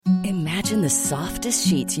Imagine the softest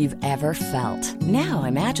sheets you've ever felt. Now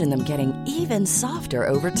imagine them getting even softer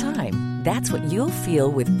over time. That's what you'll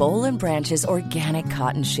feel with Boll and Branch's organic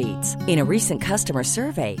cotton sheets. In a recent customer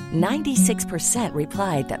survey, 96%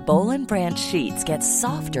 replied that Boll and Branch sheets get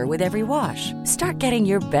softer with every wash. Start getting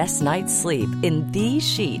your best night's sleep in these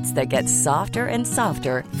sheets that get softer and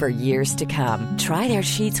softer for years to come. Try their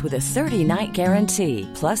sheets with a 30-night guarantee.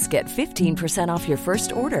 Plus, get 15% off your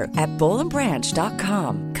first order at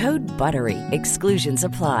bollandbranch.com. Code BUTTERY. Exclusions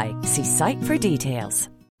apply. See site for details.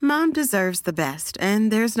 Mom deserves the best, and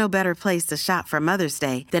there's no better place to shop for Mother's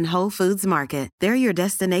Day than Whole Foods Market. They're your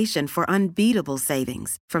destination for unbeatable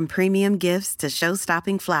savings, from premium gifts to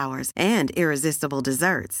show-stopping flowers and irresistible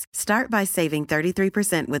desserts. Start by saving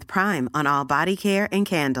 33% with Prime on all body care and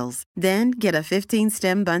candles. Then get a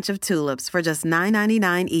 15-stem bunch of tulips for just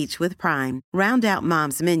 $9.99 each with Prime. Round out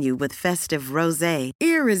Mom's menu with festive rosé,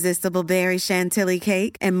 irresistible berry chantilly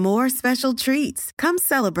cake, and more special treats. Come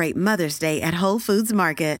celebrate Mother's Day at Whole Foods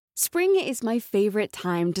Market. Spring is my favorite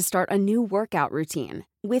time to start a new workout routine.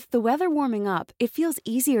 With the weather warming up, it feels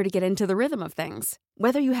easier to get into the rhythm of things.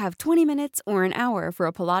 Whether you have 20 minutes or an hour for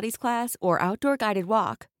a Pilates class or outdoor guided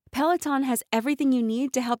walk, Peloton has everything you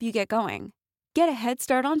need to help you get going. Get a head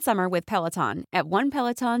start on summer with Peloton at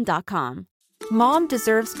onepeloton.com. Mom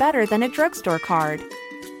deserves better than a drugstore card.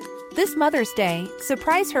 This Mother's Day,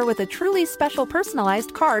 surprise her with a truly special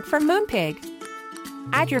personalized card from Moonpig.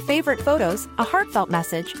 Add your favorite photos, a heartfelt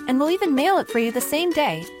message, and we'll even mail it for you the same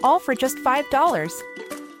day, all for just $5.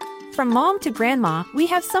 From mom to grandma, we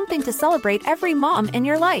have something to celebrate every mom in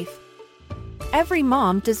your life. Every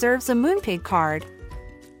mom deserves a Moonpig card.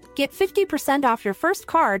 Get 50% off your first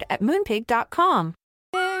card at moonpig.com.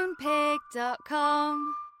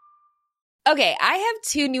 Moonpig.com. Okay, I have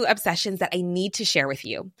two new obsessions that I need to share with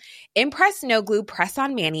you. Impress No Glue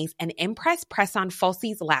Press-On Manis and Impress Press-On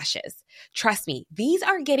Falsies Lashes. Trust me, these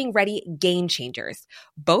are getting ready game changers.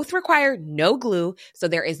 Both require no glue, so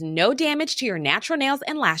there is no damage to your natural nails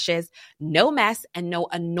and lashes, no mess, and no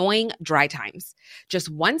annoying dry times. Just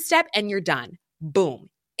one step and you're done. Boom.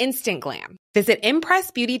 Instant glam. Visit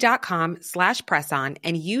impressbeauty.com/presson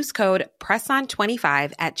and use code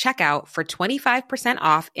PRESSON25 at checkout for 25%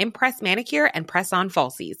 off Impress Manicure and Press-On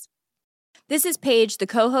Falsies. This is Paige, the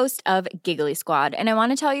co-host of Giggly Squad, and I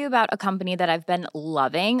want to tell you about a company that I've been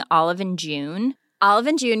loving, Olive & June.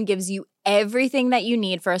 Olive & June gives you everything that you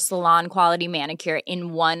need for a salon-quality manicure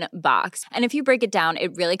in one box. And if you break it down,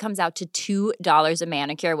 it really comes out to $2 a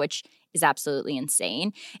manicure, which is absolutely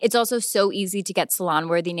insane. It's also so easy to get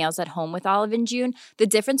salon-worthy nails at home with Olive & June. The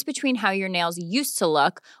difference between how your nails used to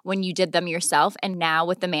look when you did them yourself and now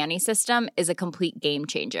with the Mani system is a complete game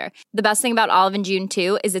changer. The best thing about Olive & June,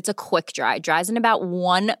 too, is it's a quick dry. It dries in about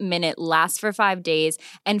 1 minute, lasts for 5 days,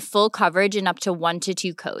 and full coverage in up to 1 to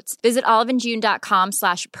 2 coats. Visit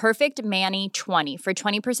oliveandjune.com/perfectmani20 for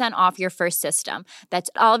 20% off your first system. That's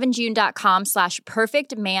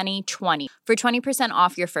oliveandjune.com/perfectmani20 for 20%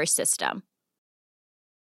 off your first system.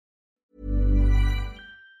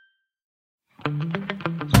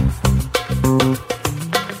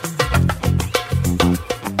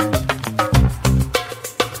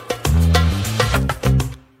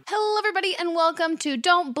 Hello, everybody, and welcome to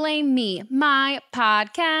Don't Blame Me, my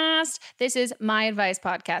podcast. This is my advice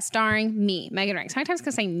podcast starring me, Megan Ranks. How many times can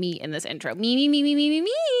I say me in this intro? Me.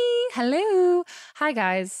 Hello. Hi,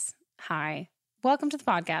 guys. Hi. Welcome to the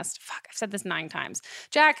podcast. Fuck, I've said this 9 times.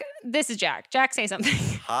 Jack, this is Jack. Jack, say something.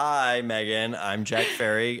 Hi, Megan. I'm Jack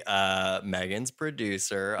Ferry, Megan's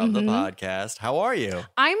producer of the podcast. How are you?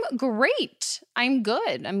 I'm great. I'm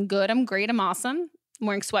good. I'm great. I'm awesome. I'm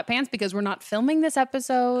wearing sweatpants because we're not filming this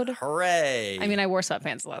episode. Hooray. I mean, I wore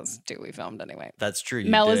sweatpants last 2 we filmed anyway. That's true.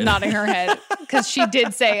 Mel is nodding her head because she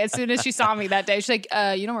did say as soon as she saw me that day, she's like,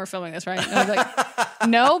 you know we're filming this, right? And I was like,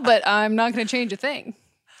 no, but I'm not going to change a thing.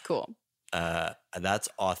 Cool. That's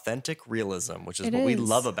authentic realism, which is what we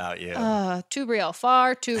love about you. Too real,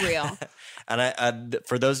 far too real. And I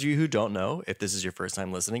for those of you who don't know, if this is your first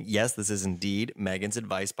time listening, yes, this is indeed Megan's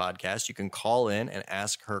Advice Podcast. You can call in and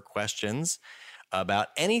ask her questions about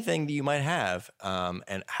anything that you might have.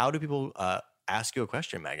 And how do people ask you a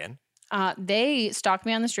question, Megan? They stalk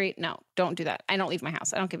me on the street. No, don't do that. I don't leave my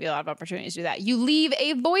house. I don't give you a lot of opportunities to do that. You leave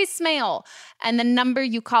a voicemail, and the number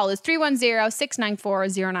you call is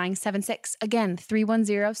 310-694-0976. Again,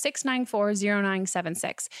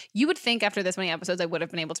 310-694-0976. You would think after this many episodes I would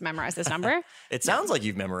have been able to memorize this number. It sounds like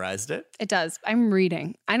you've memorized it. It does. I'm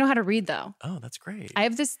reading. I know how to read, though. Oh, that's great. I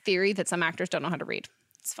have this theory that some actors don't know how to read.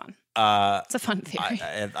 It's fun. It's a fun theory.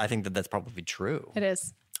 I think that's probably true. It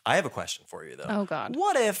is. I have a question for you, though. Oh, God.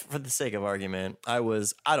 What if, for the sake of argument, I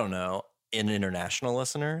don't know, an international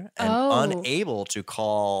listener and unable to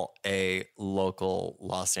call a local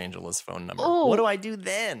Los Angeles phone number. What do I do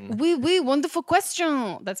then? Oui, wonderful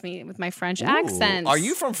question. That's me with my French accent. Are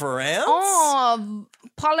you from France? Oh,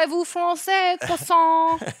 parlez-vous français,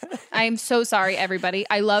 croissant? I'm so sorry, everybody.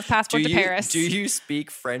 I love Passport to Paris. Do you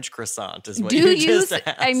speak French croissant is what you just asked.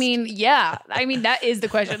 I mean, yeah. I mean, that is the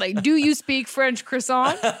question. Like, do you speak French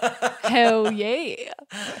croissant? Hell yeah.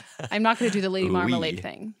 I'm not going to do the Lady Marmalade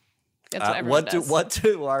thing. That's what everyone does. What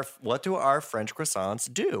do our French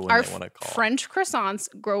croissants do when they want to call? French croissants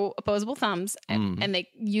grow opposable thumbs, and they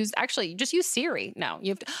use just use Siri. No, you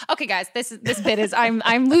have to. Okay, guys, this bit is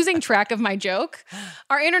I'm losing track of my joke.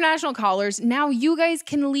 Our international callers, now you guys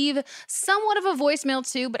can leave somewhat of a voicemail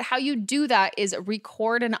too, but how you do that is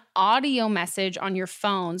record an audio message on your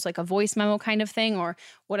phones, like a voice memo kind of thing, or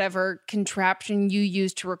whatever contraption you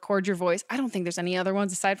use to record your voice. I don't think there's any other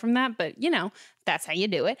ones aside from that, but that's how you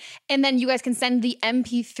do it. And then you guys can send the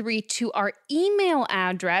MP3 to our email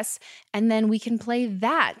address, and then we can play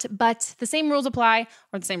that. But the same rules apply,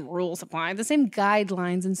 the same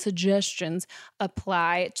guidelines and suggestions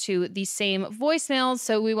apply to the same voicemails.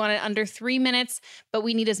 So we want it under 3 minutes, but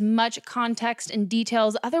we need as much context and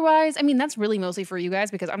details. Otherwise, I mean, that's really mostly for you guys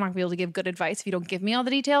because I'm not going to be able to give good advice if you don't give me all the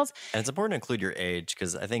details. And it's important to include your age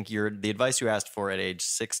because I think the advice you asked for at age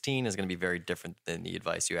 16 is going to be very different than the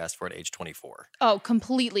advice you asked for at age 24. Oh,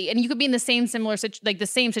 completely. And you could be in the same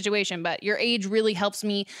situation, but your age really helps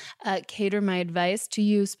me cater my advice to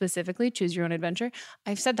you specifically. Choose your own adventure.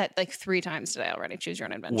 I've said that like 3 times today already. Choose your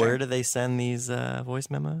own adventure. Where do they send these voice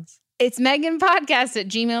memos? It's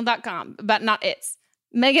meganpodcast@gmail.com, but not it's.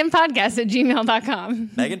 meganpodcast@gmail.com.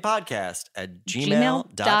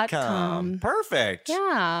 meganpodcast@gmail.com. Perfect.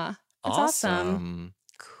 Yeah. That's awesome.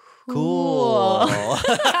 Cool.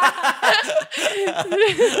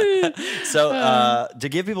 So to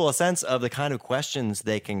give people a sense of the kind of questions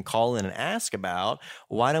they can call in and ask about,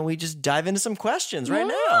 why don't we just dive into some questions right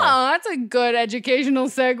now? Oh, that's a good educational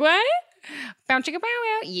segue. Bow chicka bow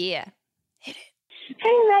wow. Yeah. Hit it.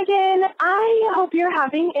 Hey, Megan. I hope you're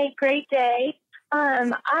having a great day.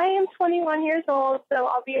 I am 21 years old, so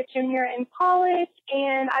I'll be a junior in college,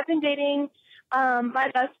 and I've been dating my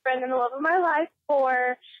best friend and the love of my life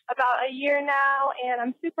for about a year now, and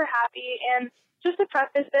I'm super happy. And just to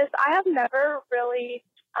preface this, I have never really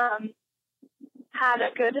had a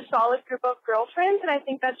good, solid group of girlfriends, and I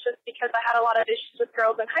think that's just because I had a lot of issues with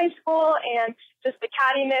girls in high school and just the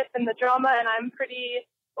cattiness and the drama, and I'm pretty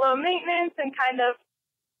low maintenance and kind of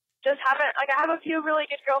just haven't, I have a few really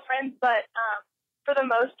good girlfriends, but for the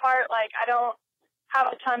most part, I don't have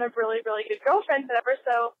a ton of really, really good girlfriends ever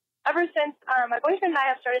since my boyfriend and I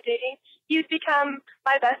have started dating, he's become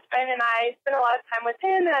my best friend, and I spend a lot of time with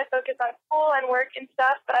him, and I focus on school and work and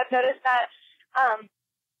stuff. But I've noticed that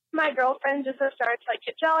my girlfriends just have started to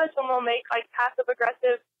get jealous, and will make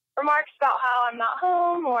passive-aggressive remarks about how I'm not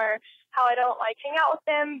home or how I don't hang out with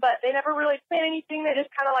them. But they never really plan anything. They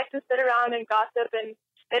just kind of like to sit around and gossip, and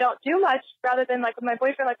they don't do much. Rather than with my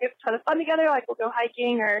boyfriend, we have a ton of fun together. We'll go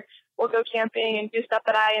hiking or we'll go camping and do stuff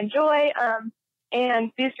that I enjoy.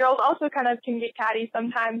 And these girls also kind of can get catty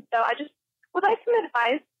sometimes. So I just would like some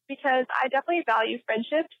advice because I definitely value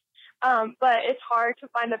friendships, but it's hard to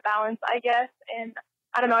find a balance, I guess. And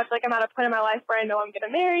I don't know, I feel like I'm at a point in my life where I know I'm going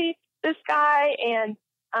to marry this guy. And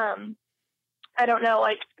I don't know,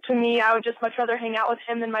 to me, I would just much rather hang out with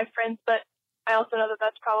him than my friends. But I also know that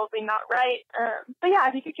that's probably not right. But yeah,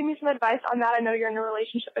 if you could give me some advice on that. I know you're in a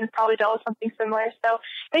relationship and probably dealt with something similar. So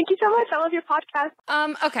thank you so much. I love your podcast.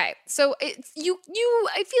 Okay. So it's you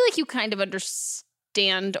I feel like you kind of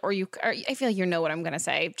understand, or I feel like you know what I'm going to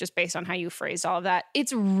say just based on how you phrased all of that.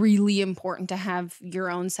 It's really important to have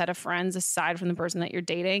your own set of friends aside from the person that you're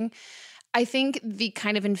dating. I think the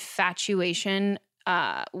kind of infatuation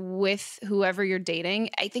with whoever you're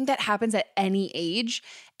dating, I think that happens at any age.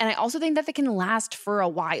 And I also think that they can last for a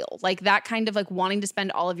while. That kind of wanting to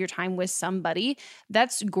spend all of your time with somebody,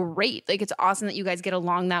 that's great. It's awesome that you guys get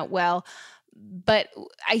along that well. But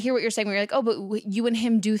I hear what you're saying where you're oh, but you and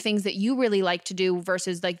him do things that you really like to do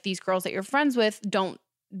versus these girls that you're friends with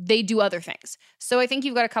they do other things. So I think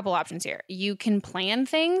you've got a couple options here. You can plan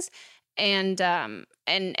things. And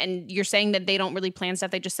you're saying that they don't really plan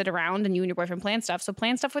stuff. They just sit around and you and your boyfriend plan stuff. So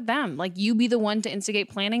plan stuff with them. You be the one to instigate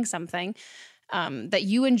planning something that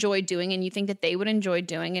you enjoy doing and you think that they would enjoy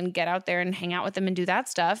doing, and get out there and hang out with them and do that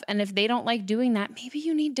stuff. And if they don't like doing that, maybe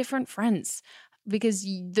you need different friends, because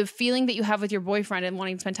the feeling that you have with your boyfriend and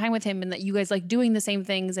wanting to spend time with him, and that you guys like doing the same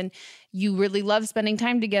things and you really love spending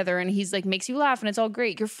time together, and he's makes you laugh and it's all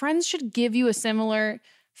great. Your friends should give you a similar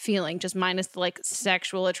feeling, just minus the like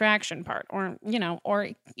sexual attraction part, or, you know, or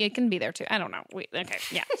it can be there too. I don't know. Okay.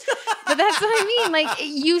 Yeah. But that's what I mean. Like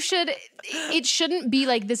it shouldn't be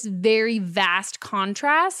like this very vast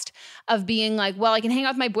contrast of being like, well, I can hang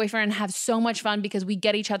out with my boyfriend and have so much fun because we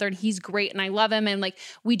get each other and he's great and I love him. And like,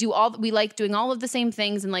 we like doing all of the same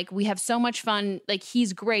things. And like, we have so much fun. Like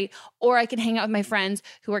he's great. Or I can hang out with my friends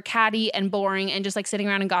who are catty and boring and just like sitting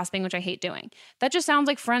around and gossiping, which I hate doing. That just sounds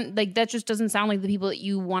like that just doesn't sound like the people that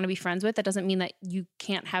you want to be friends with. That doesn't mean that you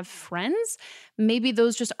can't have friends. Maybe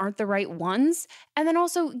those just aren't the right ones. And then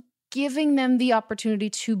also giving them the opportunity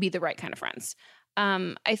to be the right kind of friends.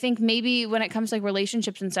 I think maybe when it comes to like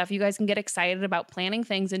relationships and stuff, you guys can get excited about planning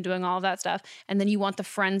things and doing all of that stuff. And then you want the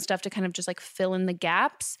friend stuff to kind of just like fill in the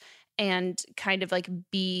gaps and kind of like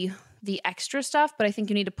be the extra stuff. But I think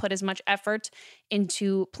you need to put as much effort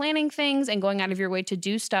into planning things and going out of your way to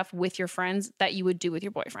do stuff with your friends that you would do with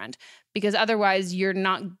your boyfriend. Because otherwise you're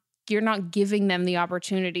not giving them the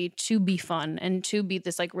opportunity to be fun and to be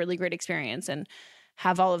this like really great experience and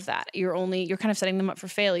have all of that. You're kind of setting them up for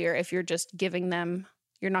failure if you're just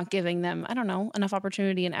you're not giving them, I don't know, enough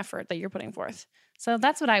opportunity and effort that you're putting forth. So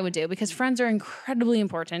that's what I would do, because friends are incredibly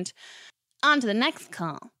important. On to the next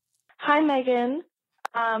call. Hi, Megan.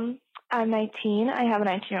 I'm 19. I have a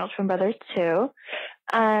 19-year-old twin brother too.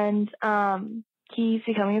 And he's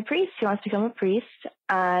becoming a priest. He wants to become a priest.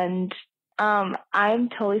 And I'm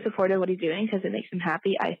totally supportive of what he's doing because it makes him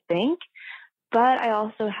happy, I think. But I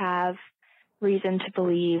also have reason to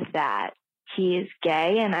believe that he is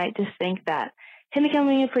gay, and I just think that him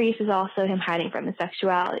becoming a priest is also him hiding from his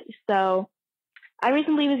sexuality. So I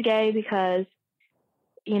recently was gay because,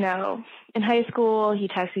 you know, in high school he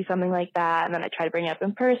texted me something like that, and then I tried to bring it up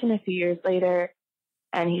in person a few years later,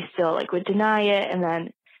 and he still like would deny it. And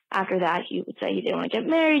then after that he would say he didn't want to get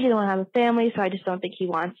married, he didn't want to have a family. So I just don't think he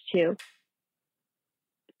wants to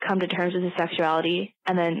come to terms with his sexuality.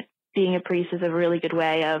 And then being a priest is a really good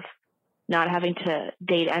way of not having to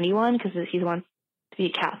date anyone, because he wants to be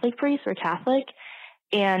a Catholic priest or Catholic.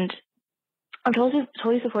 And I'm totally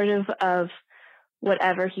supportive of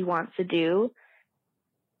whatever he wants to do,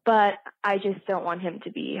 but I just don't want him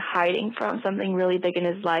to be hiding from something really big in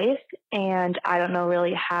his life. And I don't know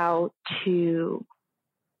really how to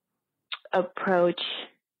approach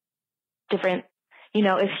different, you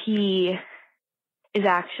know, if he is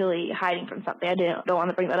actually hiding from something. I don't want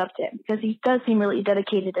to bring that up to him, because he does seem really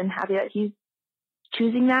dedicated and happy that he's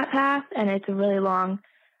choosing that path. And it's a really long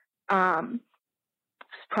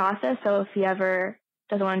process. So if he ever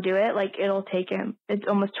doesn't want to do it, like it'll take him, it's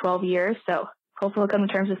almost 12 years. So hopefully he'll come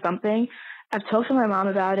to terms with something. I've talked to my mom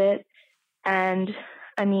about it. And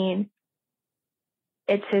I mean,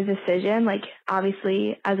 it's his decision. Like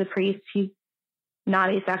obviously as a priest, he's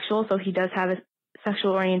not asexual. So he does have a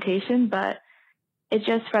sexual orientation, but it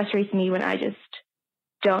just frustrates me when I just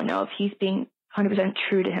don't know if he's being 100%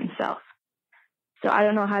 true to himself. So I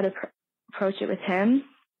don't know how to approach it with him.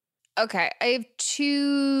 Okay, I have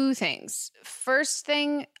two things. First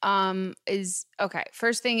thing is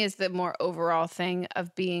the more overall thing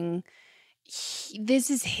of being, this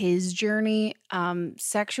is his journey.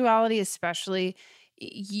 Sexuality especially,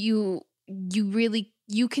 you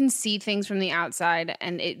can see things from the outside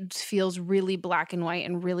and it feels really black and white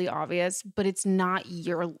and really obvious, but it's not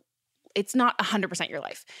 100% your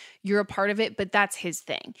life. You're a part of it, but that's his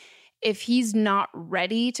thing. If he's not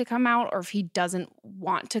ready to come out, or if he doesn't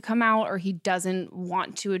want to come out, or he doesn't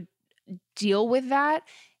want to deal with that,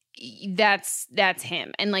 that's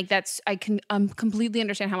him. And like I can completely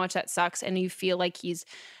understand how much that sucks, and you feel like he's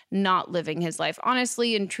not living his life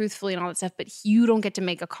honestly and truthfully and all that stuff, but you don't get to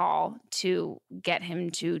make a call to get him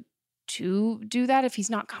to do that if he's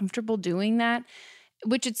not comfortable doing that,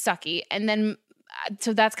 which is sucky. And then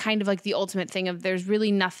so that's kind of like the ultimate thing of there's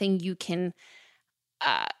really nothing you can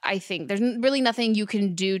I think there's really nothing you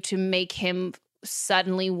can do to make him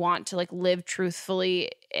suddenly want to like live truthfully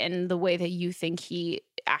in the way that you think he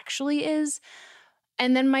actually is.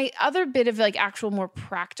 And then my other bit of like actual more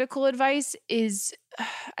practical advice is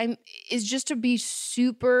just to be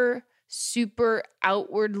super, super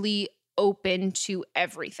outwardly open to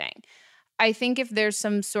everything. I think if there's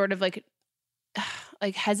some sort of like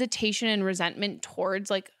hesitation and resentment towards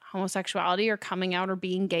like homosexuality or coming out or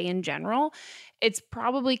being gay in general, it's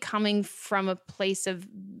probably coming from a place of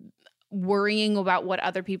worrying about what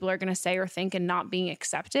other people are going to say or think and not being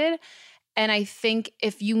accepted. And I think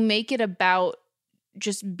if you make it about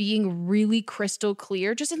just being really crystal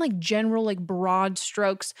clear, just in like general, like broad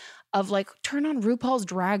strokes of like turn on RuPaul's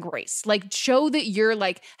Drag Race, like show that you're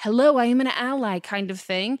like, hello, I am an ally kind of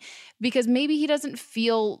thing. Because maybe he doesn't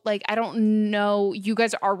feel like, I don't know, you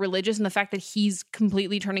guys are religious, and the fact that he's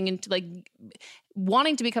completely turning into like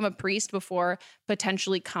wanting to become a priest before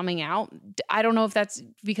potentially coming out. I don't know if that's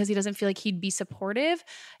because he doesn't feel like he'd be supportive.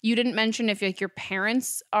 You didn't mention if like your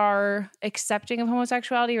parents are accepting of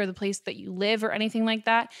homosexuality or the place that you live or anything like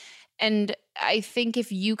that. And I think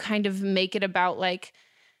if you kind of make it about like,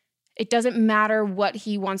 it doesn't matter what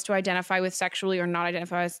he wants to identify with sexually or not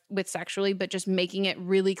identify with sexually, but just making it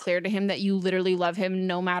really clear to him that you literally love him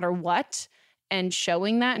no matter what, and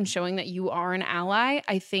showing that you are an ally.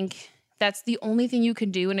 I think that's the only thing you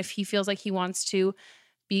can do. And if he feels like he wants to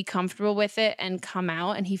be comfortable with it and come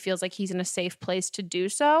out, and he feels like he's in a safe place to do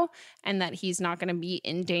so, and that he's not going to be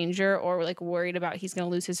in danger or like worried about he's going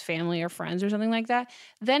to lose his family or friends or something like that,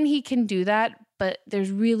 then he can do that. But there's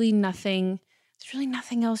really nothing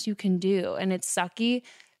else you can do. And it's sucky.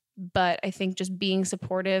 But I think just being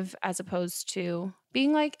supportive as opposed to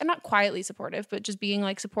being like, and not quietly supportive, but just being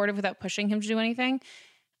like supportive without pushing him to do anything.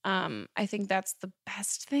 I think that's the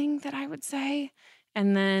best thing that I would say.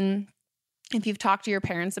 And then if you've talked to your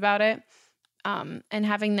parents about it, and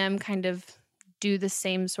having them kind of do the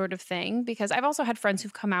same sort of thing, because I've also had friends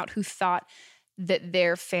who've come out who thought that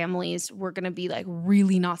their families were going to be like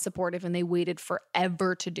really not supportive, and they waited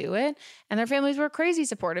forever to do it. And their families were crazy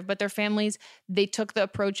supportive, but their families, they took the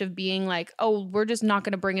approach of being like, oh, we're just not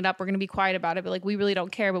going to bring it up. We're going to be quiet about it. But like, we really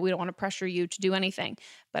don't care, but we don't want to pressure you to do anything.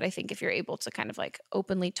 But I think if you're able to kind of like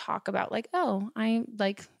openly talk about like, oh, I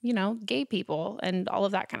like, you know, gay people and all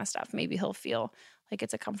of that kind of stuff, maybe he'll feel like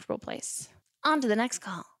it's a comfortable place. On to the next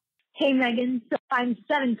call. Hey, Megan. So I'm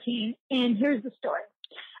 17, and here's the story.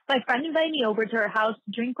 My friend invited me over to her house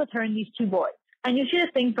to drink with her and these two boys. I knew she had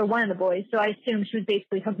a thing for one of the boys, so I assumed she was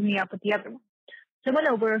basically hooking me up with the other one. So I went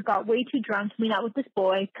over, got way too drunk to meet out with this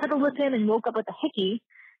boy, cuddled with him, and woke up with a hickey.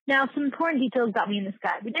 Now, some important details got me in this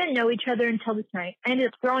guy. We didn't know each other until this night. I ended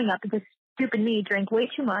up throwing up because stupid me drank way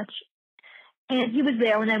too much. And he was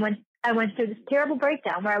there when I went through this terrible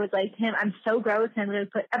breakdown where I was like to him, I'm so gross, and I'm going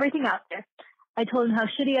to put everything out there. I told him how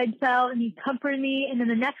shitty I'd felt, and he comforted me. And then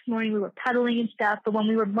the next morning, we were cuddling and stuff. But when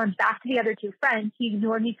we went back to the other two friends, he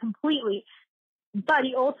ignored me completely. But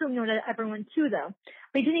he also ignored everyone too, though.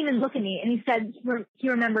 But he didn't even look at me. And he said he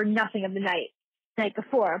remembered nothing of the night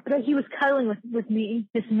before. But he was cuddling with me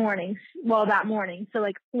that morning. So,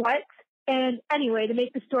 like, what? And anyway, to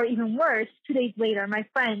make the story even worse, 2 days later, my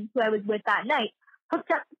friend who I was with that night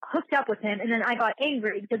hooked up with him. And then I got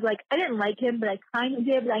angry because, like, I didn't like him, but I kind of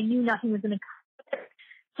did. But I knew nothing was going to come.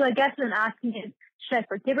 So I guess what I'm asking is, should I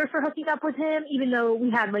forgive her for hooking up with him, even though we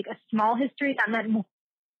had like a small history that meant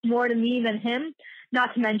more to me than him?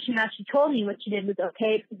 Not to mention that she told me what she did was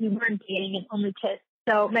okay because we weren't dating and only kissed.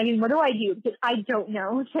 So Megan, what do I do? Because I don't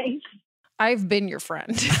know. Thanks. I've been your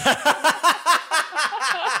friend.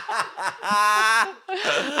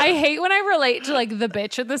 I hate when I relate to like the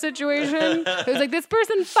bitch of the situation. It was like, this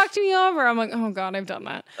person fucked me over. I'm like, oh God, I've done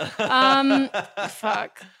that.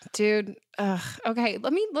 Fuck, dude. Okay,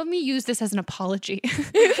 let me use this as an apology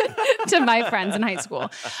to my friends in high school.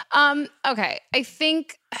 Okay, I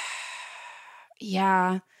think,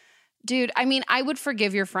 yeah. Dude, I mean, I would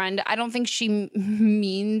forgive your friend. I don't think she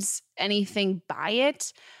means anything by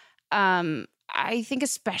it. I think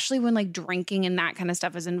especially when like drinking and that kind of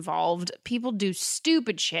stuff is involved, people do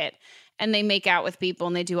stupid shit and they make out with people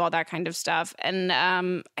and they do all that kind of stuff. And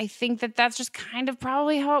I think that that's just kind of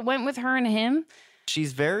probably how it went with her and him.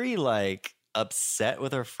 She's very like upset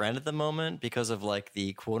with her friend at the moment because of like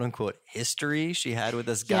the quote unquote history she had with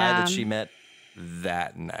this guy that she met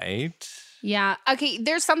that night. Yeah. Okay.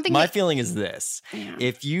 There's something. My feeling is this. Yeah.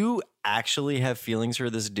 If you actually have feelings for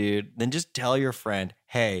this dude, then just tell your friend,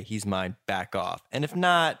 hey, he's mine, back off. And if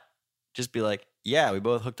not, just be like, yeah, we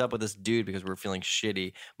both hooked up with this dude because we're feeling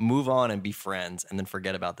shitty. Move on and be friends and then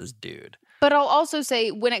forget about this dude. But I'll also say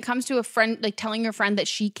when it comes to a friend, like telling your friend that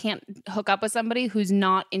she can't hook up with somebody who's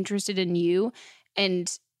not interested in you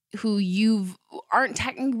and who you aren't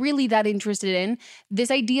really that interested in,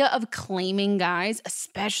 this idea of claiming guys,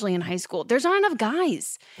 especially in high school, there's not enough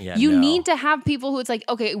guys. Yeah, you need to have people who it's like,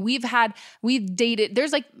 okay, we've dated.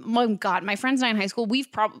 There's like, oh God, my friends and I in high school,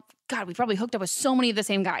 we've God, we probably hooked up with so many of the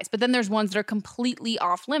same guys. But then there's ones that are completely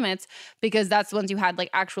off limits because that's the ones you had like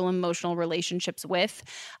actual emotional relationships with.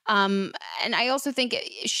 And I also think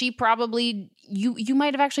she probably, you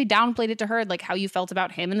might have actually downplayed it to her, like how you felt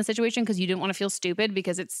about him in the situation because you didn't want to feel stupid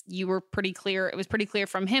because it was pretty clear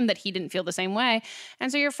from him that he didn't feel the same way. And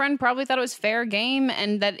so your friend probably thought it was fair game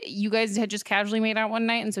and that you guys had just casually made out one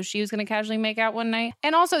night. And so she was going to casually make out one night.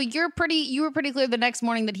 And also you were pretty clear the next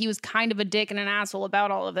morning that he was kind of a dick and an asshole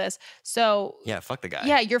about all of this. So yeah, fuck the guy.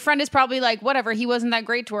 Yeah, your friend is probably like, whatever, he wasn't that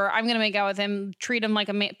great to her. I'm going to make out with him, treat him like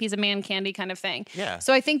a piece of man candy kind of thing. Yeah.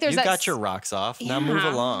 So I think there's you got your rocks off. Now move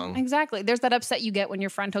along. Exactly. There's that upset you get when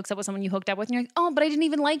your friend hooks up with someone you hooked up with and you're like, oh, but I didn't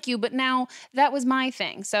even like you. But now that was my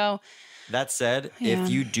thing. So that said, if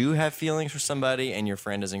you do have feelings for somebody and your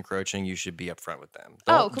friend is encroaching, you should be upfront with them.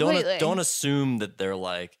 Completely. Don't assume that they're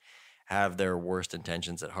like have their worst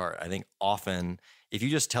intentions at heart. I think often if you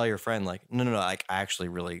just tell your friend like, no, like I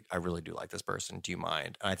really do like this person. Do you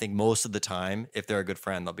mind? And I think most of the time, if they're a good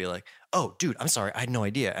friend, they'll be like, oh, dude, I'm sorry, I had no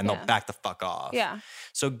idea. And they'll back the fuck off. Yeah.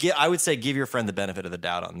 So I would say give your friend the benefit of the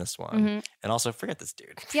doubt on this one. Mm-hmm. And also forget this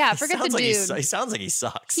dude. Yeah, forget the dude. He sounds like he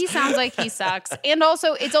sucks. He sounds like he sucks. And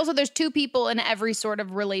also, there's two people in every sort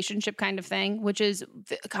of relationship kind of thing, which is,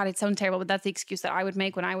 God, it sounds terrible, but that's the excuse that I would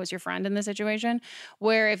make when I was your friend in this situation,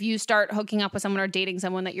 where if you start hooking up with someone or dating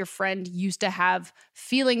someone that your friend used to have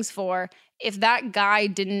feelings for, if that guy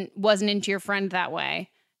wasn't into your friend that way,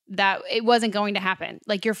 that it wasn't going to happen.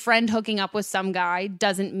 Like your friend hooking up with some guy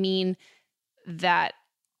doesn't mean that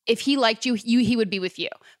if he liked you, he would be with you.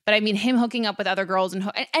 But I mean, him hooking up with other girls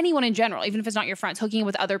and anyone in general, even if it's not your friends, hooking up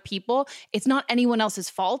with other people, it's not anyone else's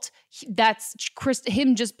fault. That's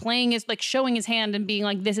him just playing his, like showing his hand and being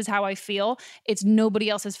like, this is how I feel. It's nobody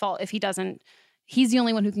else's fault if he doesn't. He's the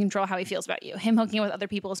only one who can control how he feels about you. Him hooking up with other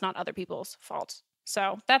people is not other people's fault.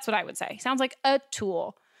 So that's what I would say. Sounds like a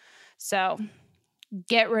tool. So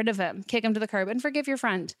get rid of him, kick him to the curb, and forgive your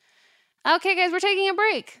friend. Okay, guys, we're taking a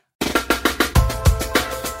break.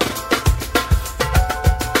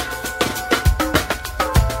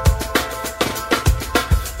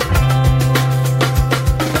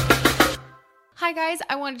 Hi guys,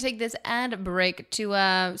 I want to take this ad break to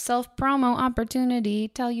a self-promo opportunity,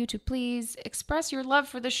 tell you to please express your love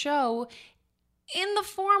for the show in the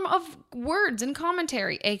form of words and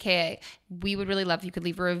commentary, aka we would really love if you could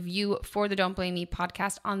leave a review for the Don't Blame Me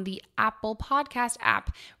podcast on the Apple Podcast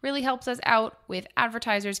app. Really helps us out with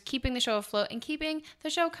advertisers, keeping the show afloat and keeping the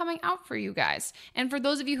show coming out for you guys. And for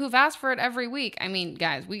those of you who've asked for it every week, I mean,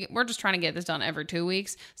 guys, we're just trying to get this done every 2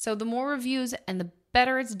 weeks. So the more reviews and the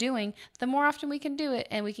better it's doing, the more often we can do it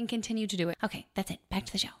and we can continue to do it. Okay, that's it. Back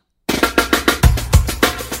to the show.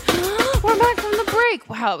 We're back from the break.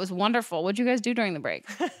 Wow, it was wonderful. What'd you guys do during the break?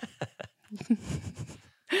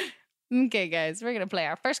 Okay, guys, we're going to play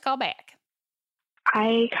our first call back.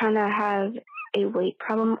 I kind of have a weight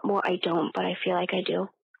problem. Well, I don't, but I feel like I do.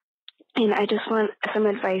 And I just want some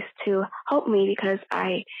advice to help me because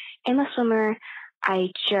I am a swimmer.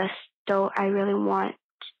 I really want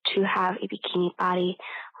to have a bikini body,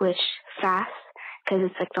 which fast, because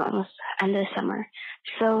it's like the almost end of summer.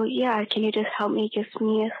 So yeah, can you just help me, give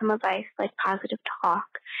me some advice, like positive talk?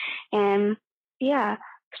 And yeah,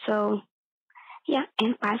 so yeah.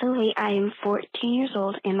 And by the way, I am 14 years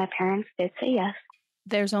old and my parents did say yes.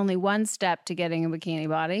 There's only one step to getting a bikini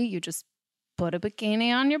body. You just put a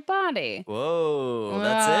bikini on your body. Whoa,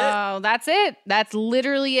 that's it? Oh, that's it. That's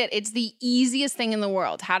literally it. It's the easiest thing in the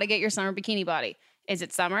world. How to get your summer bikini body. Is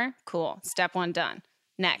it summer? Cool. Step 1 done.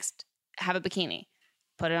 Next, have a bikini.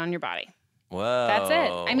 Put it on your body. Whoa. That's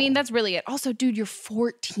it. I mean, that's really it. Also, dude, you're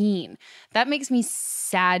 14. That makes me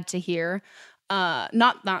sad to hear.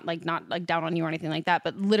 Not down on you or anything like that,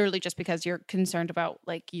 but literally just because you're concerned about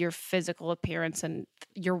like your physical appearance and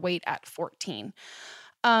your weight at 14.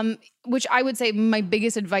 Which I would say my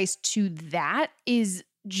biggest advice to that is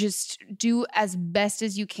just do as best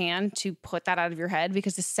as you can to put that out of your head,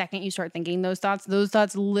 because the second you start thinking those thoughts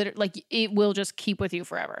literally, like, it will just keep with you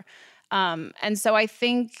forever. And so I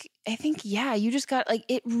think, yeah, you just got, like,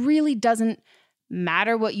 it really doesn't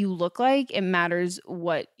matter what you look like. It matters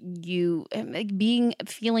what you, like,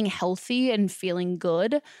 feeling healthy and feeling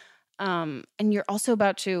good. And you're also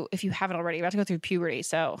about to, if you haven't already, you're about to go through puberty.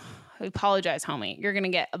 So I apologize, homie. You're going to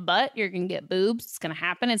get a butt. You're going to get boobs. It's going to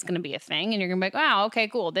happen. It's going to be a thing. And you're going to be like, wow, okay,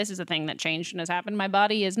 cool. This is a thing that changed and has happened. My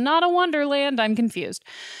body is not a wonderland. I'm confused.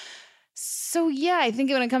 So yeah, I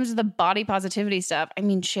think when it comes to the body positivity stuff, I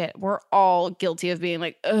mean, shit, we're all guilty of being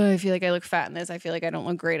like, I feel like I look fat in this. I feel like I don't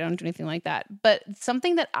look great. I don't do anything like that. But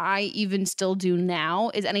something that I even still do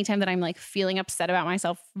now is anytime that I'm like feeling upset about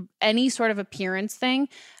myself, any sort of appearance thing,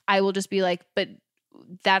 I will just be like, but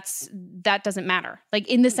that doesn't matter. Like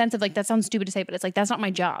in the sense of like, that sounds stupid to say, but it's like, that's not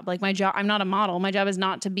my job. Like my job, I'm not a model. My job is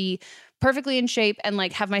not to be perfectly in shape and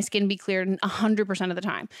like have my skin be cleared 100% of the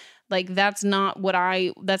time. Like that's not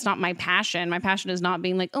my passion. My passion is not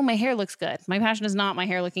being like, oh, my hair looks good. My passion is not my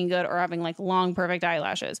hair looking good or having like long, perfect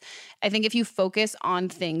eyelashes. I think if you focus on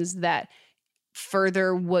things that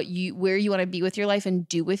further where you want to be with your life and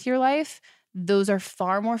do with your life, those are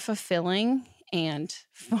far more fulfilling and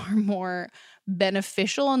far more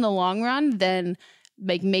beneficial in the long run than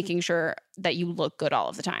like making sure that you look good all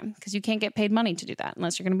of the time, because you can't get paid money to do that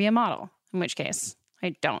unless you're going to be a model, in which case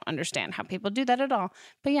I don't understand how people do that at all.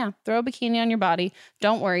 But yeah, throw a bikini on your body.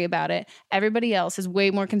 Don't worry about it. Everybody else is way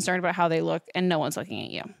more concerned about how they look and no one's looking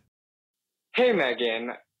at you. Hey,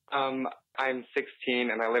 Megan. I'm 16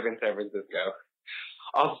 and I live in San Francisco.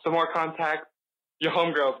 Also, some more context. Your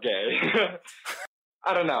homegirl's gay.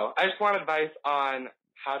 I don't know. I just want advice on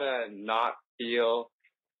how to not feel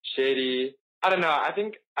shady. I don't know. I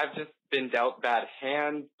think I've just been dealt bad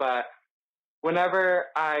hands, but whenever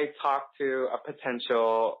I talk to a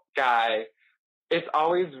potential guy, it's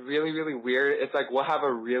always really, really weird. It's like we'll have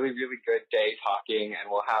a really, really good day talking and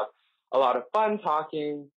we'll have a lot of fun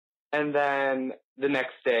talking, and then the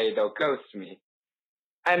next day they'll ghost me.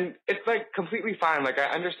 And it's like completely fine. Like I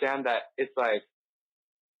understand that it's like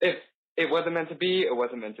if it wasn't meant to be, it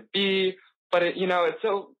wasn't meant to be. But it, it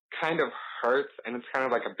still kind of hurts, and it's kind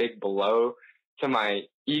of like a big blow to my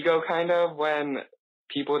ego kind of when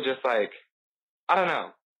people just like, I don't know.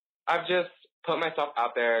 I've just put myself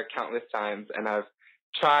out there countless times, and I've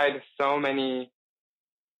tried so many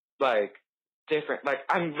like different, like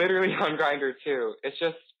I'm literally on Grindr too. It's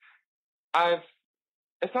just,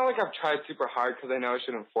 it's not like I've tried super hard because I know I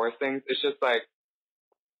shouldn't force things. It's just like,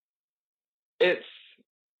 it's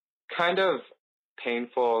kind of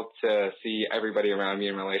painful to see everybody around me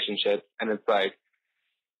in relationships. And it's like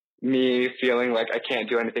me feeling like I can't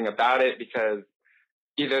do anything about it because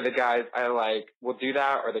either the guys I like will do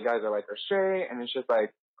that or the guys I like are straight. And it's just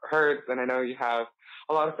like hurts. And I know you have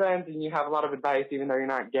a lot of friends and you have a lot of advice, even though you're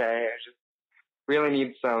not gay. I just really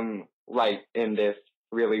need some light in this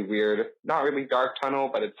really weird, not really dark tunnel,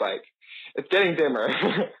 but it's like, it's getting dimmer.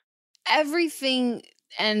 Everything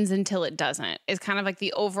ends until it doesn't is kind of like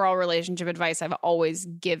the overall relationship advice I've always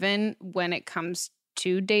given when it comes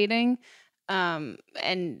to dating. And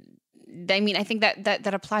I mean, I think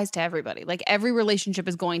that applies to everybody. Like every relationship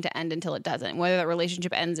is going to end until it doesn't, whether that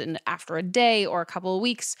relationship ends in after a day or a couple of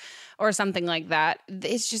weeks or something like that.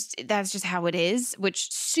 That's just how it is,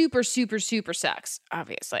 which super, super, super sucks,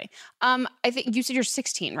 obviously. I think you said you're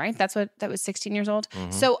 16, right? That was 16 years old.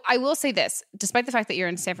 Mm-hmm. So I will say this, despite the fact that you're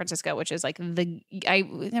in San Francisco, which is like I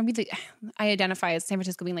identify as San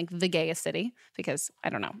Francisco being like the gayest city because I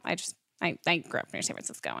don't know. I grew up near San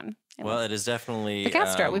Francisco. Well, it is definitely... The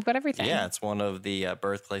Castro, we've got everything. Yeah, it's one of the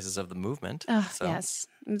birthplaces of the movement. So. Yes.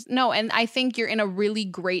 No, and I think you're in a really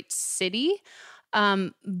great city.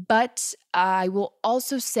 But I will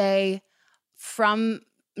also say from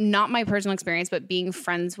not my personal experience, but being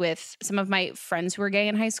friends with some of my friends who were gay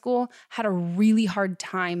in high school, had a really hard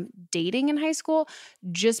time dating in high school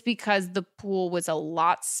just because the pool was a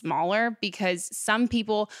lot smaller, because some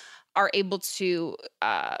people are able to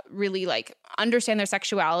really like understand their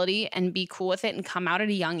sexuality and be cool with it and come out at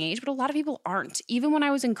a young age. But a lot of people aren't. Even when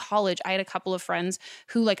I was in college, I had a couple of friends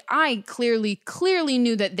who like I clearly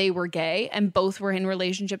knew that they were gay and both were in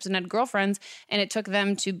relationships and had girlfriends. And it took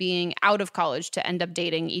them to being out of college to end up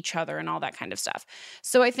dating each other and all that kind of stuff.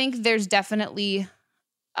 So I think there's definitely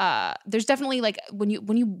like when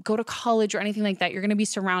you go to college or anything like that, you're going to be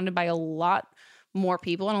surrounded by a lot more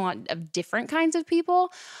people and a lot of different kinds of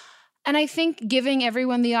people. And I think giving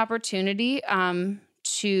everyone the opportunity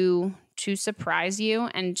to surprise you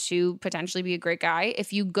and to potentially be a great guy,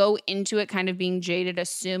 if you go into it kind of being jaded,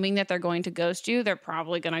 assuming that they're going to ghost you, they're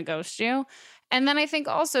probably going to ghost you. And then I think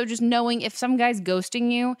also just knowing if some guy's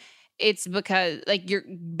ghosting you, it's because like you're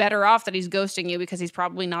better off that he's ghosting you because he's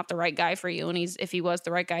probably not the right guy for you. And if he was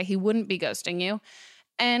the right guy, he wouldn't be ghosting you.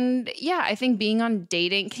 And yeah, I think being on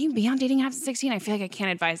dating, can you be on dating apps at 16? I feel like I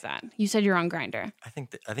can't advise that. You said you're on Grindr. I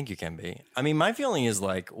think you can be. I mean, my feeling is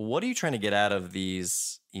like, what are you trying to get out of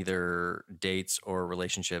these either dates or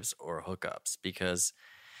relationships or hookups? Because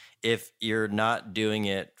if you're not doing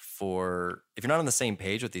it if you're not on the same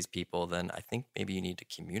page with these people, then I think maybe you need to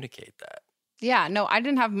communicate that. Yeah, no, I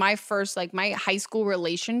didn't have my first, like my high school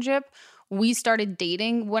relationship we started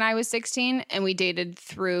dating when I was 16 and we dated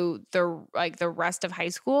through the rest of high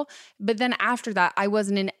school. But then after that, I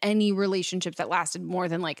wasn't in any relationships that lasted more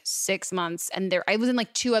than like 6 months. And I was in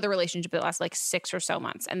like 2 other relationships that lasted like 6 or so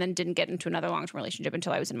months, and then didn't get into another long-term relationship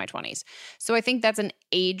until I was in my 20s. So I think that's an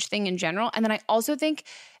age thing in general. And then I also think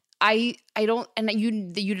I don't, and you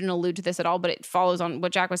didn't allude to this at all, but it follows on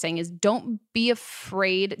what Jack was saying, is don't be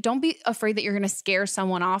afraid that you're going to scare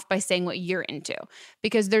someone off by saying what you're into,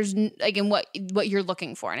 because there's like in what you're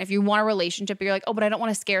looking for. And if you want a relationship, you're like, oh, but I don't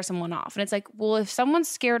want to scare someone off. And it's like, well, if someone's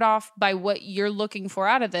scared off by what you're looking for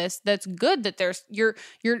out of this, that's good that you're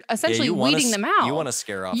essentially weeding them out. You want to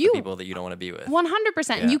scare off the people that you don't want to be with.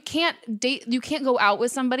 100%. Yeah. You can't go out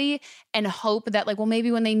with somebody and hope that like, well,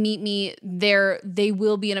 maybe when they meet me, they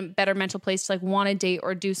will be in a better mental place to like want to date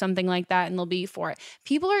or do something like that, and they'll be for it.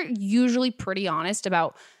 People are usually pretty honest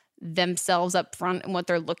about themselves up front and what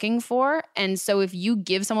they're looking for. And so if you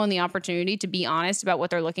give someone the opportunity to be honest about what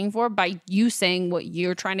they're looking for by you saying what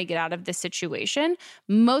you're trying to get out of this situation,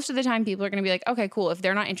 most of the time people are going to be like, okay, cool. If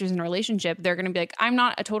they're not interested in a relationship, they're going to be like, I'm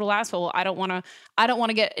not a total asshole. I don't want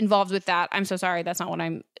to get involved with that. I'm so sorry. That's not what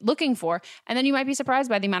I'm looking for. And then you might be surprised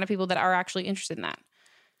by the amount of people that are actually interested in that.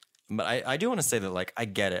 But I do want to say that, like, I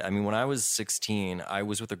get it. I mean, when I was 16, I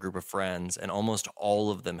was with a group of friends, and almost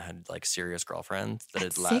all of them had, like, serious girlfriends that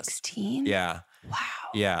had lasted. 16? Yeah. Wow.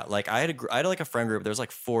 Yeah. Like, I had like a friend group. There was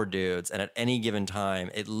like 4 dudes, and at any given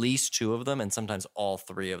time, at least 2 of them, and sometimes all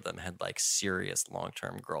 3 of them had, like, serious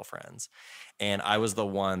long-term girlfriends. And I was the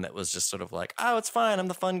one that was just sort of like, oh, it's fine. I'm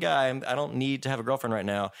the fun guy. I don't need to have a girlfriend right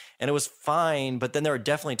now. And it was fine. But then there are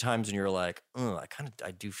definitely times when you're like, oh,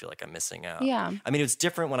 I do feel like I'm missing out. Yeah. I mean, it was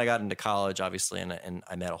different when I got into college, obviously, and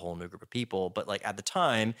I met a whole new group of people. But like at the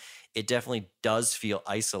time, it definitely does feel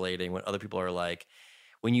isolating when other people are like,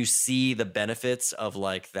 when you see the benefits of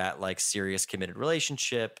like that like serious committed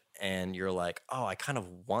relationship, and you're like, oh, I kind of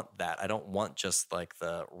want that. I don't want just like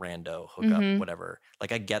the rando hookup, whatever.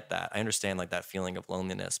 Like I get that. I understand like that feeling of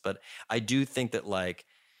loneliness, but I do think that like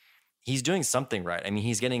he's doing something right. I mean,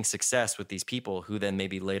 he's getting success with these people who then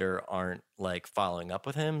maybe later aren't like following up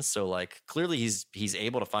with him. So like clearly he's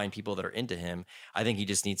able to find people that are into him. I think he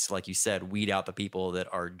just needs to, like you said, weed out the people that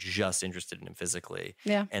are just interested in him physically,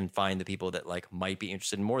 and find the people that like might be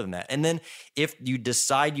interested in more than that. And then if you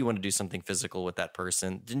decide you want to do something physical with that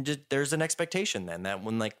person, then there's an expectation then that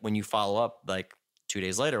when you follow up like 2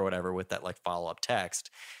 days later or whatever with that like follow-up text,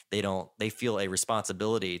 they feel a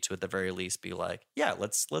responsibility to at the very least be like, yeah,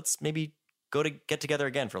 let's maybe get together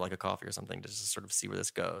again for like a coffee or something to just sort of see where this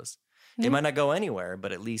goes. It might not go anywhere,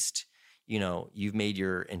 but at least, you know, you've made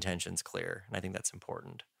your intentions clear. And I think that's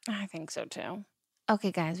important. I think so too.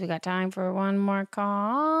 Okay, guys, we got time for one more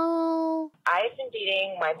call. I've been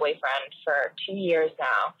dating my boyfriend for 2 years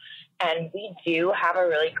now, and we do have a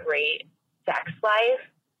really great sex life.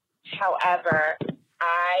 However,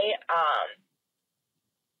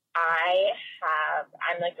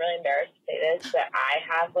 I'm like really embarrassed to say this, but I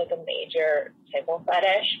have like a major tickle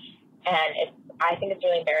fetish, and I think it's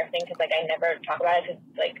really embarrassing because like I never talk about it because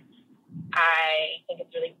like I think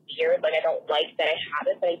it's really weird. Like I don't like that I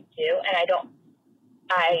have it, but I do, and I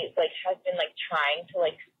like have been like trying to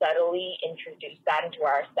like subtly introduce that into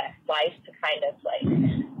our sex life to kind of like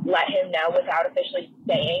let him know without officially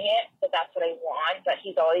saying it that that's what I want. But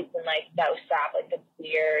he's always been like, no, stop, like that's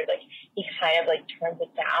weird. Like he kind of like turns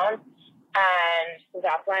it down, and so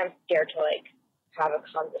that's why I'm scared to like have a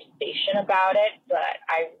conversation about it. But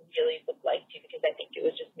I really would like to, because I think it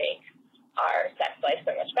would just make our sex life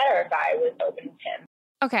so much better if I was open to him.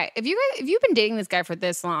 Okay, if you've been dating this guy for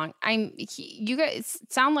this long, you guys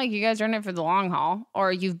sound like you guys are in it for the long haul,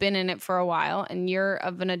 or you've been in it for a while, and you're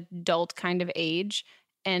of an adult kind of age.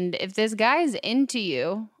 And if this guy's into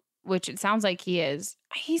you, which it sounds like he is,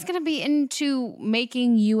 he's gonna be into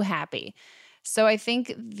making you happy. So I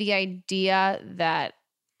think the idea that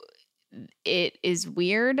it is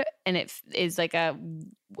weird and it is like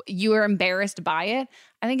you are embarrassed by it,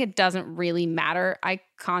 I think it doesn't really matter.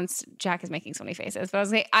 Jack is making so many faces,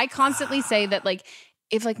 but I constantly say that like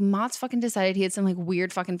if like Mott's fucking decided he had some like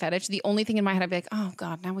weird fucking fetish, the only thing in my head I'd be like, oh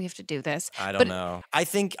God, now we have to do this. I don't know. I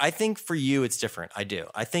think for you it's different. I do.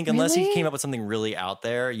 I think unless he came up with something really out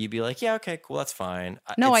there, you'd be like, yeah, okay, cool, that's fine.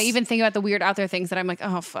 No, I even think about the weird out there things that I'm like,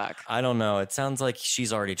 oh fuck. I don't know. It sounds like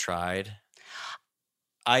she's already tried.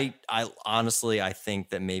 I honestly, I think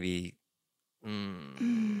that maybe,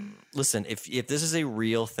 listen, if this is a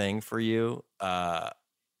real thing for you,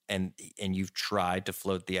 and you've tried to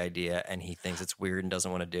float the idea and he thinks it's weird and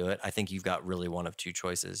doesn't want to do it, I think you've got really one of two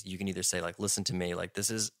choices. You can either say like, listen to me, like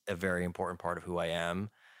this is a very important part of who I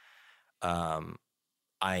am.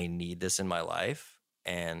 I need this in my life.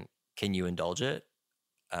 And can you indulge it?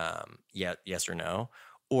 Yeah, yes or no?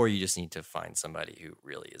 Or you just need to find somebody who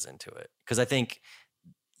really is into it. Because I think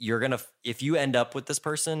if you end up with this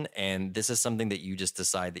person and this is something that you just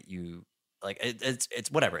decide that you like,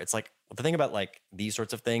 it's whatever. It's like the thing about like these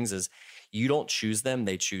sorts of things is you don't choose them,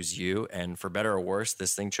 they choose you. And for better or worse,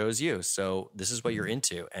 this thing chose you. So this is what you're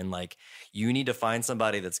into. And like, you need to find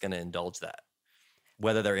somebody that's going to indulge that,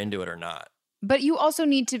 whether they're into it or not. But you also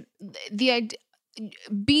need to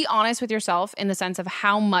be honest with yourself in the sense of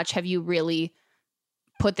how much have you really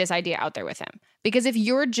put this idea out there with him? Because if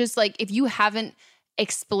you're just like, if you haven't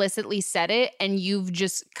explicitly said it and you've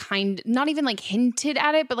just not even like hinted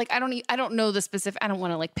at it, but like I don't know the specific, I don't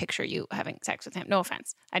want to like picture you having sex with him. No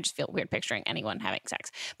offense. I just feel weird picturing anyone having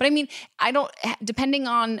sex. But I mean, depending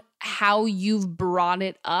on how you've brought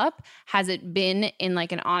it up, has it been in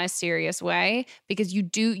like an honest, serious way? Because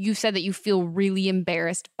you said that you feel really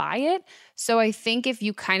embarrassed by it. So I think if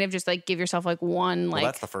you kind of just like give yourself like one, like,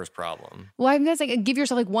 well, that's the first problem. Well, I'm just like, give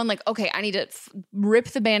yourself like one, like, okay, I need to rip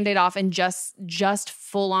the Band-Aid off and just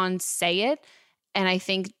full on say it. And I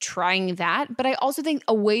think trying that, but I also think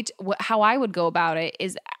how I would go about it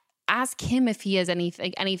is ask him if he has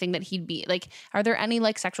anything that he'd be like, are there any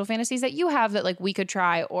like sexual fantasies that you have that like we could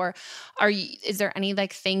try? Or is there any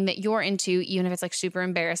like thing that you're into, even if it's like super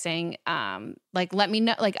embarrassing? Like, let me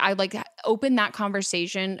know. Like, I like open that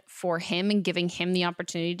conversation for him and giving him the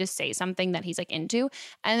opportunity to say something that he's like into.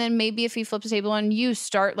 And then maybe if he flips the table on you,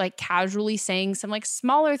 start like casually saying some like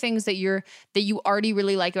smaller things that you already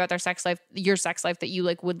really like about your sex life that you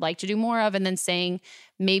like would like to do more of. And then saying,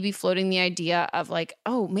 maybe floating the idea of like,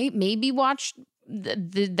 oh, maybe watch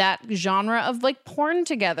that genre of like porn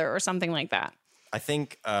together or something like that. I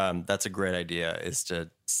think that's a great idea, is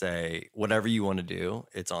to say whatever you want to do,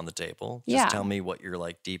 it's on the table. Just tell me what your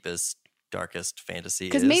like deepest, darkest fantasy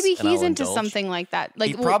is. Because maybe he's into something like that.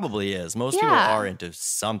 Like, he probably is. Most people are into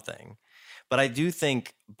something. But I do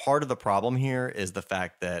think part of the problem here is the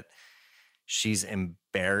fact that she's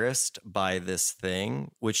embarrassed by this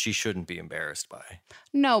thing, which she shouldn't be embarrassed by.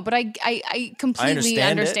 No, but I completely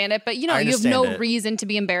understand it. But you have no reason to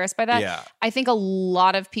be embarrassed by that. Yeah. I think a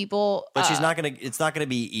lot of people. But it's not gonna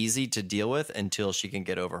be easy to deal with until she can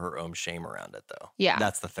get over her own shame around it, though. Yeah.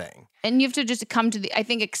 That's the thing. And you have to just come to I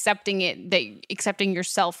think accepting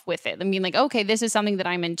yourself with it. I mean, like, okay, this is something that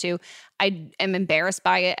I'm into. I am embarrassed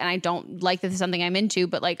by it and I don't like that this is something I'm into,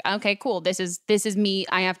 but like, okay, cool. This is me.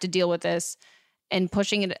 I have to deal with this. And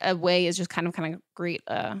pushing it away is just kind of great.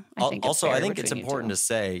 I think it's important to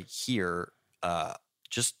say here,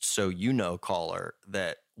 just so you know, caller,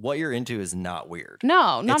 that what you're into is not weird.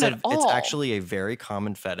 No, not at all. It's actually a very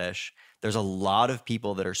common fetish. There's a lot of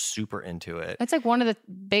people that are super into it. It's like one of the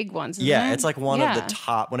big ones. Yeah, it's like one of the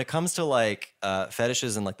top. When it comes to like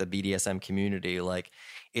fetishes in like the BDSM community, like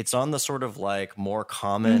it's on the sort of like more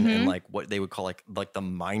common and like what they would call like the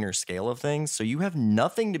minor scale of things. So you have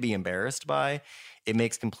nothing to be embarrassed by. It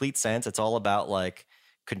makes complete sense. It's all about like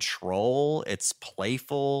control. It's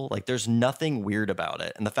playful. Like there's nothing weird about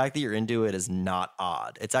it. And the fact that you're into it is not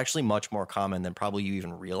odd. It's actually much more common than probably you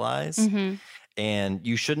even realize. And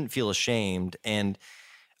you shouldn't feel ashamed. And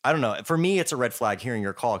I don't know. For me, it's a red flag hearing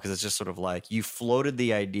your call because it's just sort of like you floated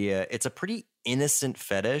the idea. It's a pretty innocent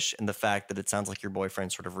fetish, and the fact that it sounds like your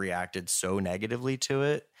boyfriend sort of reacted so negatively to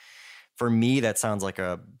it. For me, that sounds like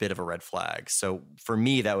a bit of a red flag. So for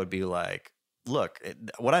me, that would be like, look,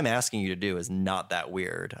 what I'm asking you to do is not that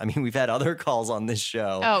weird. I mean, we've had other calls on this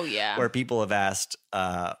show where people have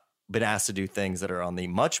been asked to do things that are on the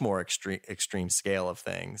much more extreme scale of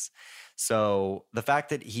things. So the fact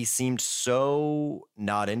that he seemed so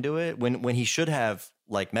not into it when he should have,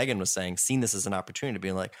 like Megan was saying, seen this as an opportunity to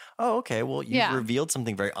be like, oh, okay, well, you've revealed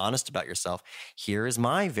something very honest about yourself. Here is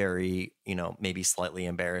my very, maybe slightly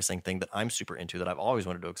embarrassing thing that I'm super into that I've always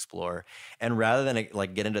wanted to explore. And rather than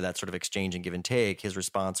like get into that sort of exchange and give and take, his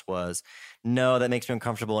response was, no, that makes me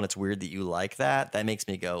uncomfortable and it's weird that you like that. That makes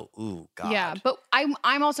me go, ooh, God. Yeah, but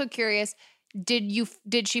I'm also curious.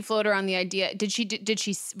 Did she float around the idea? Did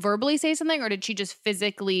she verbally say something, or did she just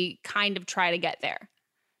physically kind of try to get there?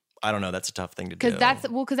 I don't know. That's a tough thing to do. Because that's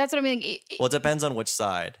what I mean. Well, it depends on which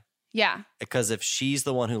side. Yeah. Because if she's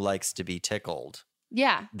the one who likes to be tickled,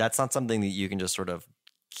 that's not something that you can just sort of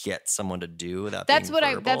get someone to do without. That's what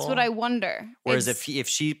I wonder. Whereas if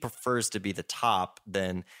she prefers to be the top,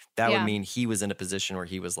 then that would mean he was in a position where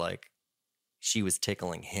he was like, she was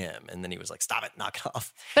tickling him, and then he was like, "Stop it, knock it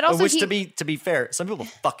off." But also, to be fair, some people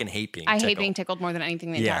fucking hate being tickled. I hate being tickled more than anything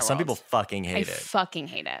in the entire world. Yeah, some people fucking hate it. I fucking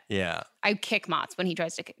hate it. Yeah. I kick Mott's when he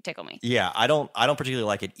tries to tickle me. Yeah, I don't particularly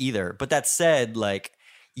like it either. But that said, like,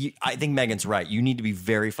 I think Megan's right. You need to be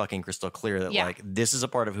very fucking crystal clear that like this is a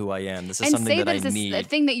part of who I am. This is something that I need. It's a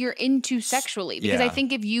thing that you're into sexually. Because I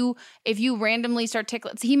think if you randomly start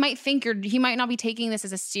tickling, he might not be taking this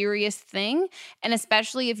as a serious thing. And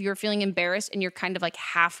especially if you're feeling embarrassed and you're kind of like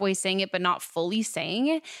halfway saying it but not fully saying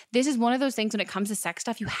it. This is one of those things when it comes to sex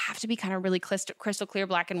stuff, you have to be kind of really crystal clear,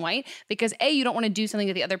 black and white, because A, you don't want to do something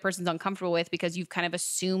that the other person's uncomfortable with because you've kind of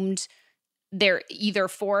assumed they're either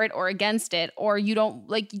for it or against it, or you don't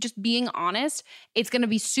like just being honest. It's going to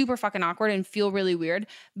be super fucking awkward and feel really weird.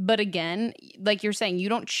 But again, like you're saying, you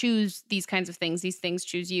don't choose these kinds of things. These things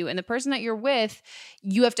choose you. And the person that you're with,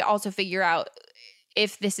 you have to also figure out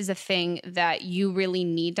if this is a thing that you really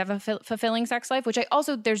need to have a fulfilling sex life, which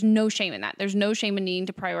there's no shame in that. There's no shame in needing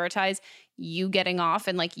to prioritize you getting off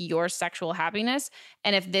and like your sexual happiness.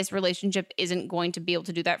 And if this relationship isn't going to be able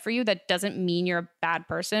to do that for you, that doesn't mean you're a bad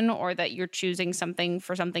person or that you're choosing something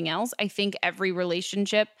for something else. I think every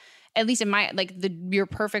relationship, at least in my, like your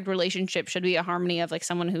perfect relationship should be a harmony of like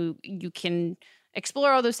someone who you can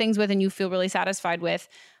explore all those things with and you feel really satisfied with.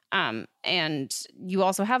 And you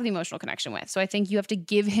also have the emotional connection with. So I think you have to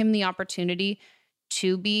give him the opportunity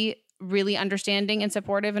to be really understanding and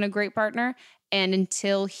supportive and a great partner. And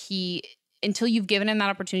until you've given him that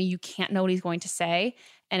opportunity, you can't know what he's going to say.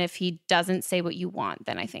 And if he doesn't say what you want,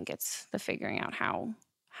 then I think it's the figuring out how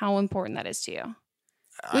important that is to you.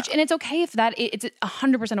 And it's okay if it's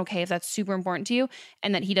 100% okay if that's super important to you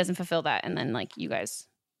and that he doesn't fulfill that. And then like you guys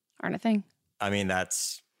aren't a thing. I mean, that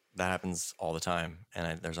happens all the time,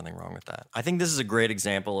 and there's nothing wrong with that. I think this is a great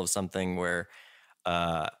example of something where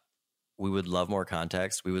we would love more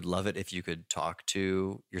context. We would love it if you could talk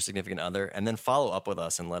to your significant other and then follow up with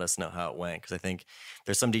us and let us know how it went, because I think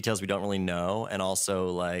there's some details we don't really know, and also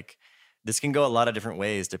like this can go a lot of different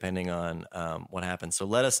ways depending on what happens. So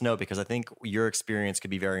let us know, because I think your experience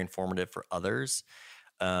could be very informative for others,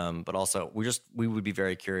 but also we would be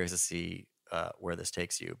very curious to see where this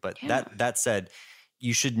takes you. But that said,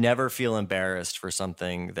 you should never feel embarrassed for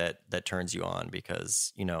something that turns you on,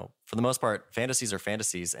 because, you know, for the most part, fantasies are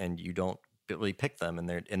fantasies and you don't really pick them, and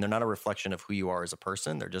they're not a reflection of who you are as a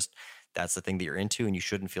person. They're just, that's the thing that you're into, and you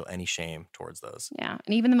shouldn't feel any shame towards those. Yeah.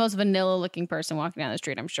 And even the most vanilla looking person walking down the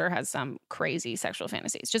street, I'm sure, has some crazy sexual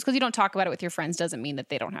fantasies. Just because you don't talk about it with your friends doesn't mean that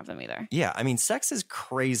they don't have them either. Yeah. I mean, sex is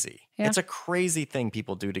crazy. Yeah. It's a crazy thing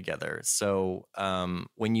people do together. So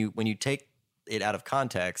when you take it out of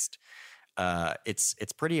context,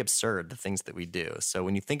 it's pretty absurd, the things that we do. So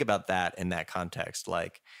when you think about that in that context,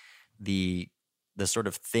 like the sort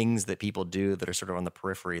of things that people do that are sort of on the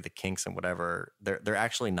periphery, the kinks and whatever, they're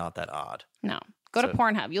actually not that odd. No. Go to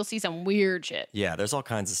Pornhub. You'll see some weird shit. Yeah, there's all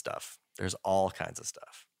kinds of stuff.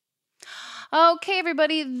 Okay,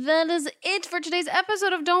 everybody, that is it for today's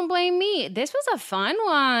episode of Don't Blame Me. This was a fun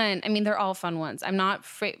one. I mean, they're all fun ones. I'm not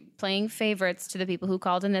playing favorites to the people who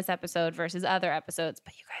called in this episode versus other episodes,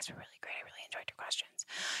 but you guys were really great. I really enjoyed your questions.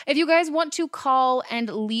 If you guys want to call and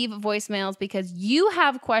leave voicemails because you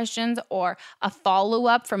have questions or a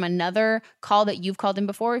follow-up from another call that you've called in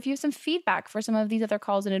before, if you have some feedback for some of these other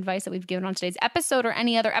calls and advice that we've given on today's episode or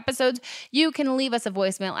any other episodes, you can leave us a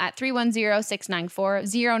voicemail at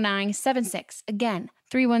 310-694-0976. Again,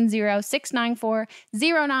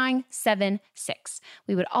 310-694-0976.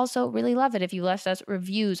 We would also really love it if you left us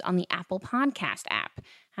reviews on the Apple Podcast app.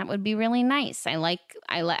 That would be really nice. I'm like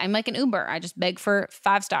an Uber. I just beg for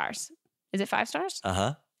 5 stars. Is it 5 stars?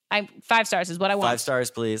 5 stars is what I want. 5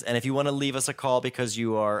 stars, please. And if you want to leave us a call because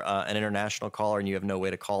you are an international caller and you have no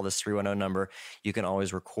way to call this 310 number, you can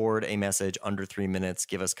always record a message under 3 minutes,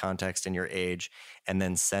 give us context and your age, and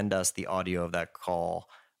then send us the audio of that call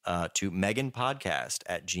to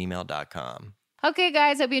meganpodcast@gmail.com. Okay,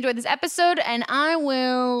 guys, hope you enjoyed this episode, and I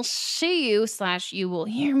will see you / you will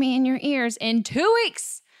hear me in your ears in 2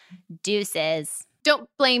 weeks. Deuces. Don't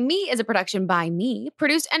Blame Me is a production by me,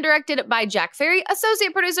 produced and directed by Jack Ferry,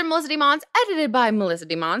 associate producer Melissa DeMons, edited by Melissa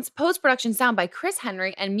DeMons, post-production sound by Chris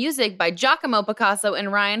Henry, and music by Giacomo Picasso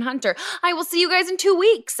and Ryan Hunter. I will see you guys in 2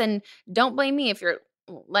 weeks, and don't blame me if your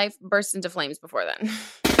life bursts into flames before then.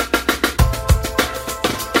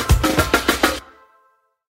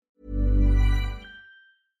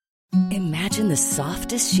 Imagine the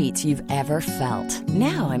softest sheets you've ever felt.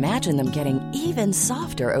 Now imagine them getting even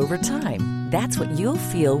softer over time. That's what you'll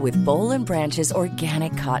feel with Boll & Branch's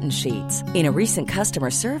organic cotton sheets. In a recent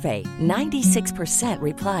customer survey, 96%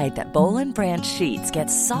 replied that Boll & Branch sheets get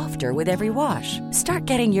softer with every wash. Start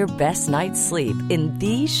getting your best night's sleep in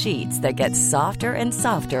these sheets that get softer and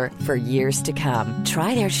softer for years to come.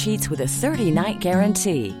 Try their sheets with a 30-night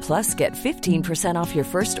guarantee. Plus, get 15% off your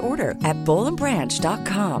first order at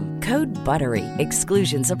bollandbranch.com. Code BUTTERY.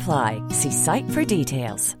 Exclusions apply. See site for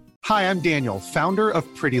details. Hi, I'm Daniel, founder of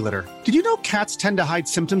Pretty Litter. Did you know cats tend to hide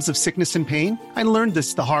symptoms of sickness and pain? I learned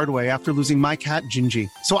this the hard way after losing my cat, Gingy.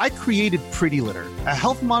 So I created Pretty Litter, a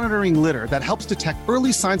health monitoring litter that helps detect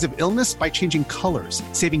early signs of illness by changing colors,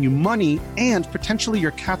 saving you money and potentially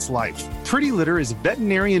your cat's life. Pretty Litter is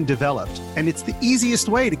veterinarian developed, and it's the easiest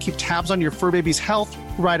way to keep tabs on your fur baby's health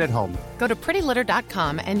right at home. Go to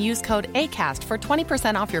prettylitter.com and use code ACAST for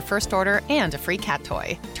 20% off your first order and a free cat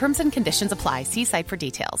toy. Terms and conditions apply. See site for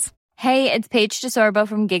details. Hey, it's Paige DeSorbo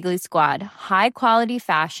from Giggly Squad. High quality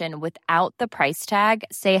fashion without the price tag.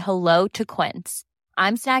 Say hello to Quince.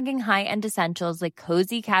 I'm snagging high-end essentials like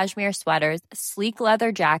cozy cashmere sweaters, sleek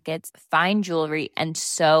leather jackets, fine jewelry, and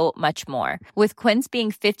so much more. With Quince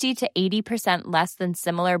being 50 to 80% less than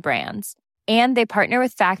similar brands. And they partner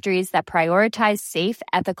with factories that prioritize safe,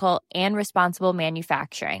 ethical, and responsible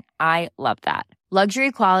manufacturing. I love that.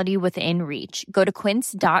 Luxury quality within reach. Go to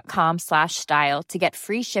quince.com/style to get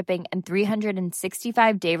free shipping and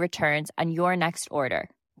 365-day returns on your next order.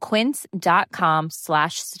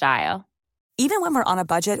 Quince.com/style. Even when we're on a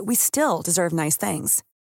budget, we still deserve nice things.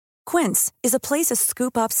 Quince is a place to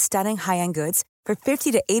scoop up stunning high-end goods for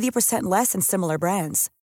 50 to 80% less than similar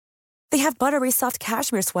brands. They have buttery soft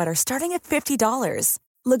cashmere sweaters starting at $50,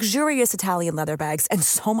 luxurious Italian leather bags, and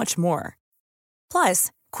so much more.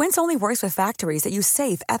 Plus, Quince only works with factories that use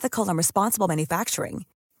safe, ethical, and responsible manufacturing.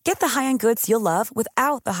 Get the high-end goods you'll love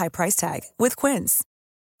without the high price tag with Quince.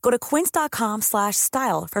 Go to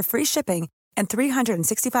quince.com/style for free shipping and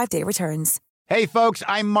 365-day returns. Hey, folks,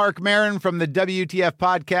 I'm Mark Maron from the WTF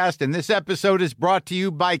Podcast, and this episode is brought to you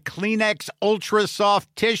by Kleenex Ultra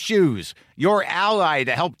Soft Tissues, your ally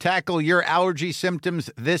to help tackle your allergy symptoms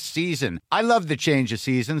this season. I love the change of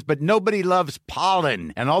seasons, but nobody loves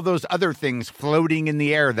pollen and all those other things floating in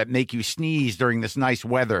the air that make you sneeze during this nice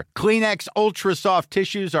weather. Kleenex Ultra Soft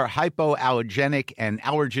Tissues are hypoallergenic and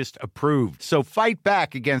allergist approved, so fight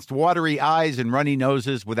back against watery eyes and runny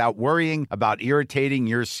noses without worrying about irritating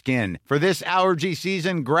your skin. For this allergy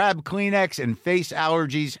season, grab Kleenex and face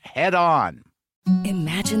allergies head on.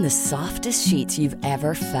 Imagine the softest sheets you've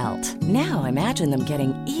ever felt. Now imagine them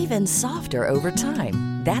getting even softer over time.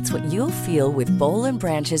 That's what you'll feel with Boll &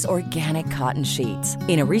 Branch's organic cotton sheets.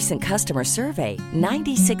 In a recent customer survey,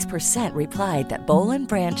 96% replied that Boll &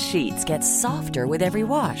 Branch sheets get softer with every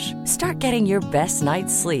wash. Start getting your best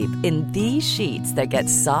night's sleep in these sheets that get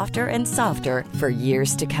softer and softer for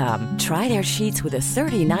years to come. Try their sheets with a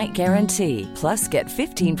 30-night guarantee. Plus, get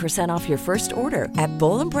 15% off your first order at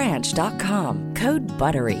bollandbranch.com. Code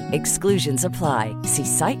BUTTERY. Exclusions apply. See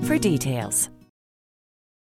site for details.